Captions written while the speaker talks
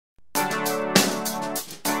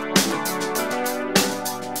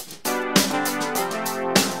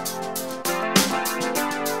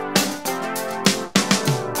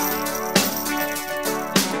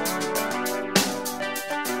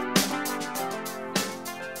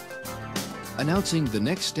Announcing the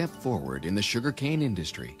next step forward in the sugarcane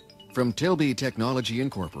industry. From Tilby Technology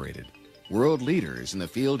Incorporated, world leaders in the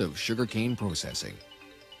field of sugarcane processing.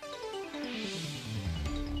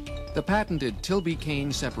 The patented Tilby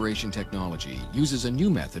cane separation technology uses a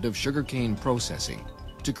new method of sugarcane processing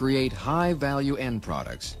to create high-value end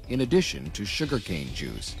products in addition to sugarcane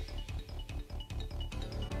juice.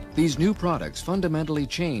 These new products fundamentally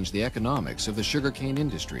change the economics of the sugarcane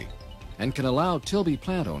industry and can allow Tilby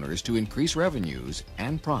plant owners to increase revenues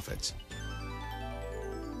and profits.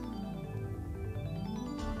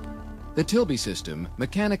 The Tilby system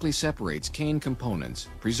mechanically separates cane components,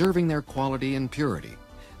 preserving their quality and purity,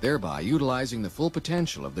 thereby utilizing the full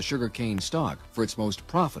potential of the sugarcane stalk for its most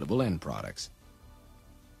profitable end products.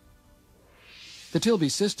 The Tilby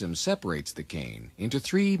system separates the cane into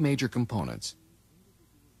three major components.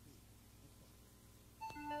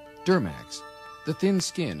 Durmax, the thin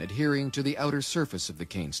skin adhering to the outer surface of the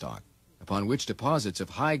cane stalk, upon which deposits of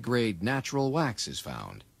high-grade natural wax is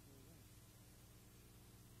found.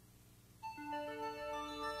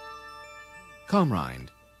 Comrind,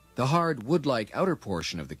 the hard wood-like outer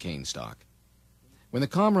portion of the cane stalk. When the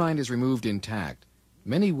comrind is removed intact,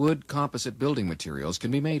 many wood composite building materials can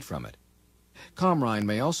be made from it. Comrind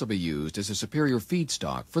may also be used as a superior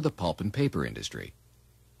feedstock for the pulp and paper industry.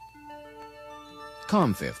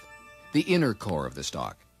 Comfifth, the inner core of the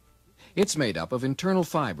stalk. It's made up of internal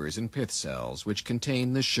fibers and pith cells which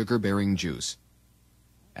contain the sugar-bearing juice.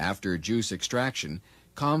 After juice extraction,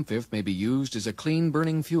 Comfifth may be used as a clean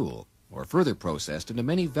burning fuel or further processed into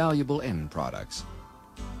many valuable end products.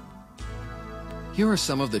 Here are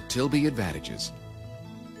some of the Tilby advantages.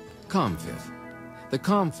 Comfifth. The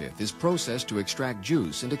Comfifth is processed to extract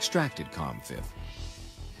juice and extracted Comfifth.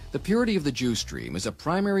 The purity of the juice stream is a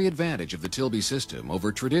primary advantage of the Tilby system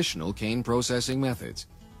over traditional cane processing methods.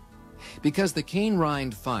 Because the cane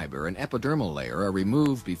rind fiber and epidermal layer are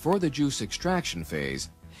removed before the juice extraction phase,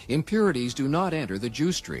 impurities do not enter the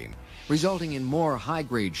juice stream, resulting in more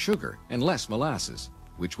high-grade sugar and less molasses,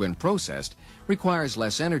 which when processed requires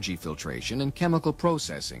less energy filtration and chemical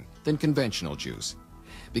processing than conventional juice.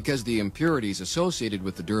 Because the impurities associated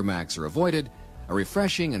with the Durmax are avoided, a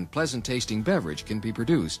refreshing and pleasant-tasting beverage can be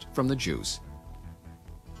produced from the juice.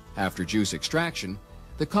 After juice extraction,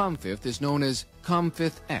 the Comfifth is known as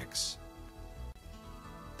Comfifth X.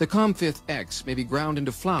 The Comfifth X may be ground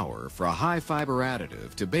into flour for a high-fiber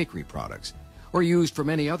additive to bakery products or used for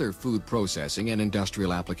many other food processing and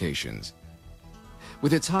industrial applications.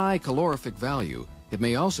 With its high calorific value, it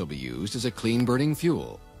may also be used as a clean-burning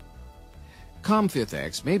fuel. Comfifth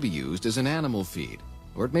X may be used as an animal feed,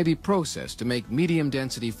 or it may be processed to make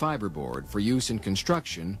medium-density fiberboard for use in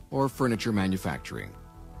construction or furniture manufacturing.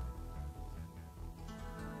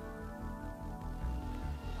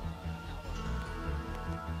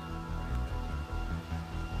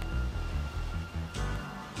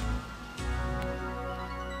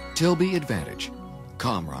 Tilby Advantage,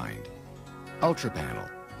 Comrind, Ultra Panel,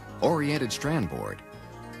 Oriented Strand Board,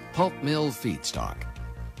 Pulp Mill Feedstock.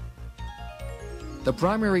 The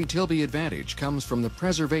primary Tilby advantage comes from the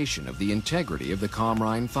preservation of the integrity of the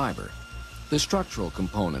comrind fiber, the structural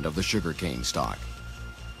component of the sugarcane stalk.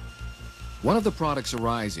 One of the products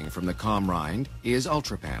arising from the comrind is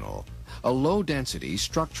Ultra Panel, a low-density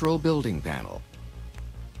structural building panel.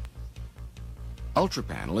 Ultra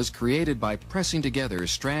Panel is created by pressing together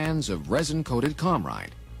strands of resin-coated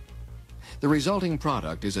comrind. The resulting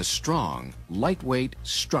product is a strong, lightweight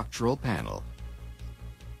structural panel.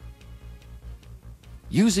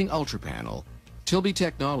 Using Ultra Panel, Tilby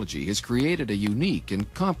Technology has created a unique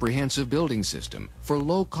and comprehensive building system for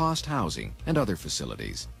low-cost housing and other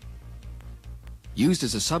facilities. Used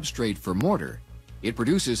as a substrate for mortar, it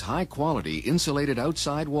produces high-quality insulated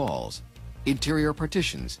outside walls, interior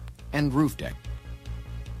partitions, and roof deck.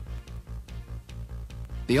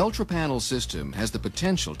 The Ultra Panel system has the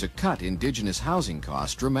potential to cut indigenous housing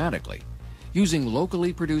costs dramatically, using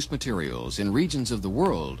locally produced materials in regions of the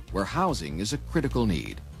world where housing is a critical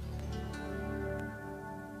need.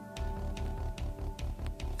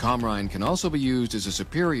 Comrind can also be used as a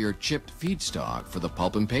superior chipped feedstock for the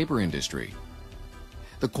pulp and paper industry.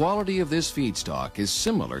 The quality of this feedstock is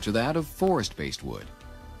similar to that of forest-based wood.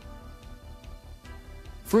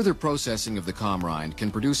 Further processing of the comrind can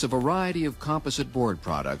produce a variety of composite board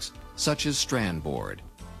products, such as strand board.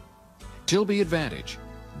 Tilby Advantage,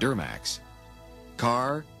 Durmax,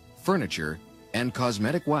 car, furniture, and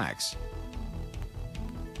cosmetic wax.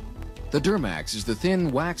 The Durmax is the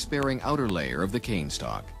thin wax-bearing outer layer of the cane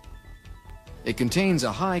stalk. It contains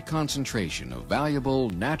a high concentration of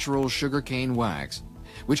valuable natural sugarcane wax,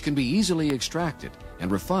 which can be easily extracted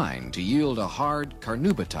and refined to yield a hard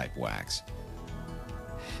carnauba-type wax.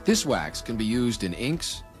 This wax can be used in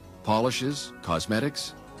inks, polishes,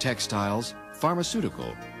 cosmetics, textiles,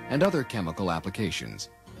 pharmaceutical, and other chemical applications.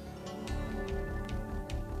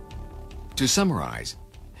 To summarize,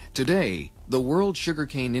 today, the world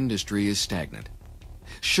sugarcane industry is stagnant.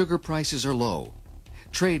 Sugar prices are low.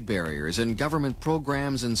 Trade barriers and government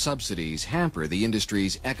programs and subsidies hamper the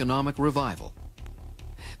industry's economic revival.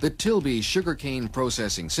 The Tilby sugarcane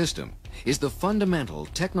processing system is the fundamental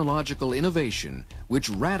technological innovation which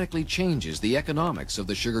radically changes the economics of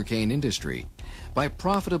the sugarcane industry by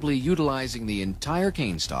profitably utilizing the entire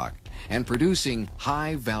cane stock and producing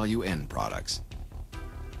high-value end products.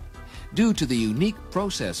 Due to the unique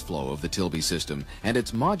process flow of the Tilby system and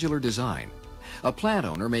its modular design, a plant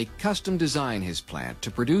owner may custom design his plant to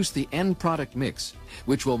produce the end product mix,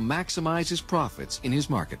 which will maximize his profits in his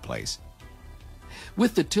marketplace.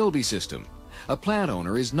 With the Tilby system, a plant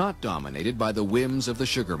owner is not dominated by the whims of the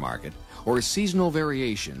sugar market or seasonal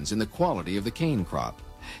variations in the quality of the cane crop,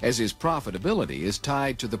 as his profitability is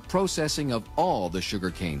tied to the processing of all the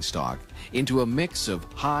sugarcane stock into a mix of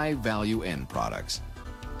high-value end products.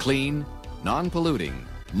 Clean, non-polluting,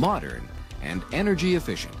 modern, and energy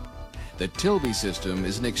efficient, the Tilby system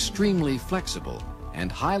is an extremely flexible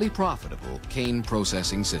and highly profitable cane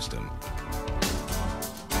processing system.